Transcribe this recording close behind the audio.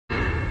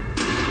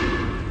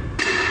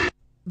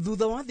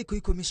Thutha wa thikũ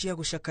 10 cia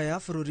gucakaya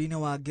bũrũri-inĩ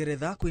wa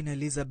Ngeretha Queen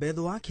Elizabeth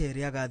wa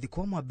kerĩ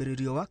agathikwo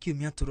mwambĩrĩrio wa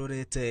kiumia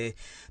tũrorete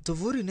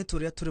tũvuri-inĩ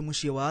tũrĩa tũrĩ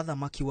mũciĩ wa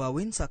athamaki wa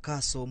Windsor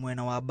Castle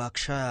mwena wa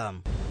Macakaya.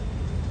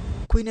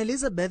 Queen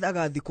Elizabeth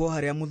agathikwo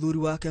harĩa mũthuri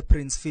wake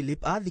Prince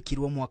Philip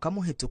athikirwo mwaka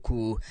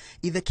mũhĩtũku,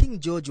 ithe King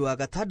George wa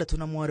gatandatũ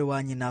na mwarĩ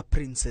wa nyina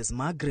Princess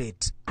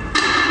Margaret.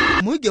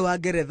 Mũingĩ wa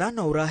Ngeretha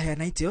no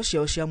ũraheana itĩo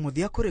ciao cia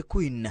mũthia kũrĩ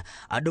Queen,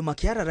 andũ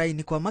makĩara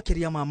raini kwa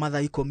makĩria ma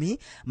mathaa 10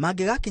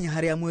 mangĩgakinya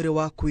harĩa mwĩrĩ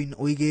wa Queen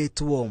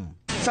ũigĩtwo.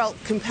 Felt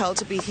compelled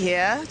to be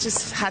here,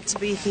 just had to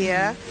be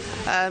here.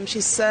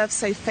 She served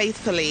so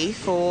faithfully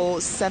for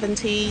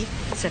 70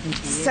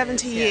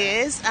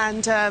 years,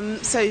 and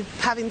so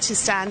having to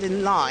stand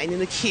in line in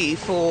the queue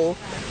for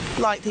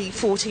likely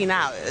 14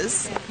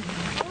 hours,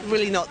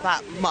 really not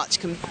that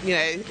much,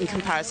 in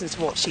comparison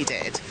to what she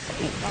did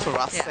for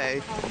us. Yeah.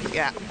 So,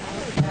 yeah.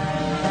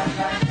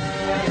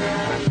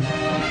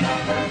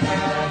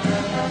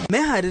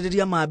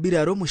 Meharĩrĩria ma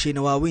mbirarũ mũciĩ-inĩ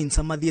wa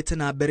Windsor mathiĩte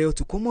na mbere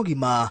ũtukũ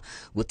mũgima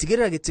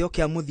gũtigĩrĩra gĩtĩo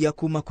kĩa mũthia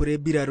kuma kũrĩ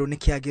mbirarũ nĩ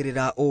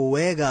kĩagĩrĩra o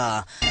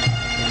wega.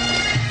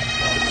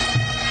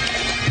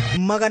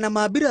 Magana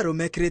ma mbirarũ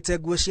mekĩrĩte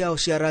nguo ciao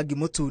cia rangi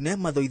mũtune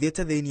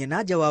mathoithĩte thĩinĩ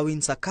na nja wa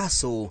Windsor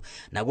Castle,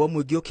 naguo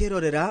mũingĩ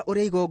ũkĩrorera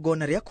ũrĩa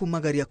igongona rĩa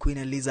kumagaria Queen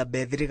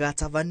Elizabeth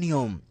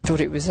rĩgatabanio.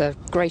 Thought it was a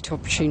great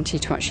opportunity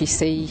to actually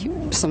see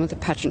some of the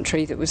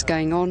pageantry that was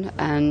going on,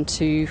 and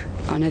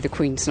I know the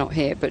Queen's not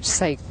here, but to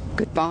say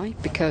goodbye,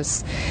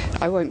 because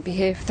I won't be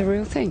here for the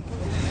real thing.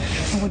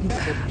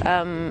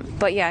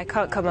 But yeah, I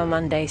can't come on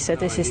Monday, so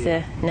this is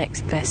the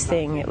next best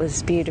thing. It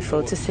was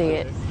beautiful to see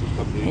it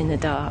in the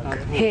dark,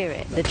 hear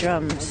it, the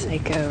drums, they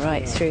go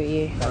right through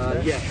you.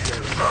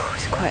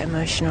 It's quite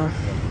emotional.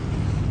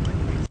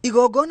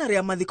 Igongona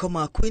rĩa mathiko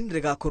ma Queen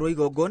rĩgakorwo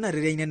igongona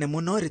rĩrĩa inene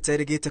mũno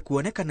rĩterĩgĩte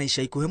kuonekana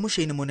ica ikuhĩ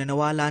mũciĩ-inĩ mũnene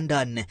wa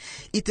London.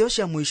 Itĩo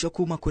cia mũico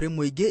kuma kũrĩ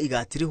mũingĩ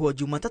igatirihwo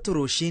Jumatatũ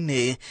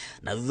rũcinĩ,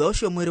 na thutha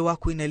ũcio mwĩrĩ wa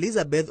Queen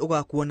Elizabeth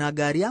ũgakuo na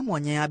ngari ya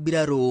mwanya ya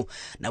mbirarũ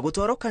na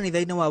gũtwarwo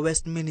kanitha-inĩ wa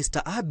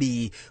Westminster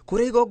Abbey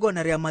kũrĩa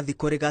igongona rĩa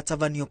mathiko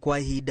rĩgatabanio kwa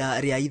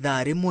ihinda rĩa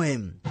ithaa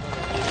rĩmwe.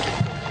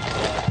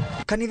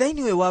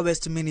 Kanitha-inĩ ũyũ wa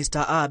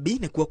Westminster Abbey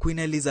nĩkuo Queen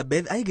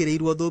Elizabeth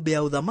aigĩrĩirwo thũmbĩ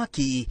ya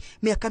ũthamaki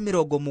mĩaka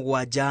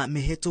 70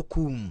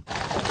 mĩhĩtũku.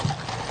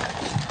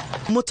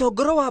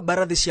 Mũtongoro wa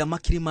mbarathi cia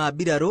makiri ma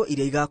mbirarũ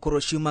iria igakorwo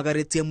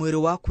ciumagarĩtie mwĩrĩ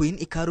wa Queen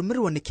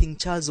ikarũmĩrĩrwo nĩ King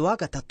Charles wa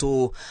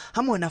gatatũ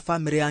hamwe na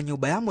famĩlĩ ya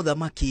nyũmba ya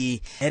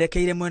mũthamaki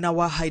erekeire mwena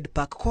wa Hyde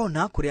Park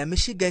Corner kũrĩa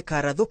mĩcinga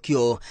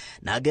ĩkarathũkio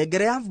na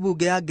ngengere ya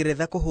mbunge ya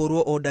Ngeretha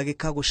kũhũrwo o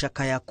ndagĩka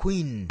gũcakaya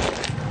Queen.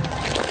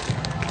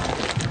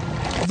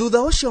 Thutha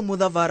ũcio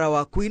mũthavara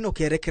wa Queen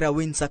ũkĩerekera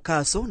Windsor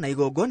Castle na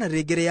igongona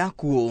rĩngĩ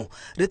rĩakuo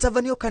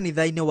rĩtabanio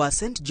kanitha-inĩ wa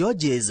St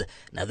George's,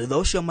 na thutha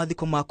ũcio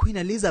mathiko ma Queen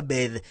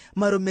Elizabeth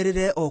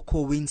marũmĩrĩre o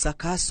kũu Windsor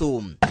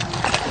Castle.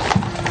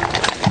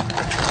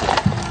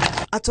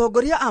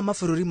 Atongoria a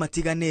mabũrũri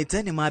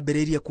matiganĩte nĩ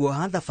mambĩrĩirie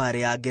kuoha thabarĩ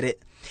ya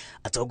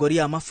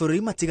Atongoria a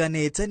mabũrũri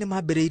matiganĩte nĩ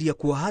mambĩrĩirie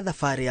kuoha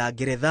thabarĩ ya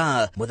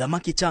Ngeretha.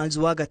 Mũthamaki Charles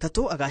wa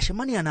gatatũ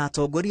agacemania na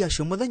atongoria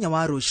acio mũthenya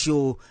wa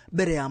rũciũ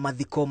mbere ya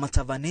mathiko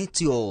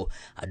matabanĩtio.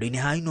 Andũ-inĩ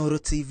ha Inooro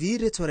TV,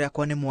 rĩtwa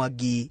rĩakwa nĩ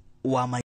Mwangi wa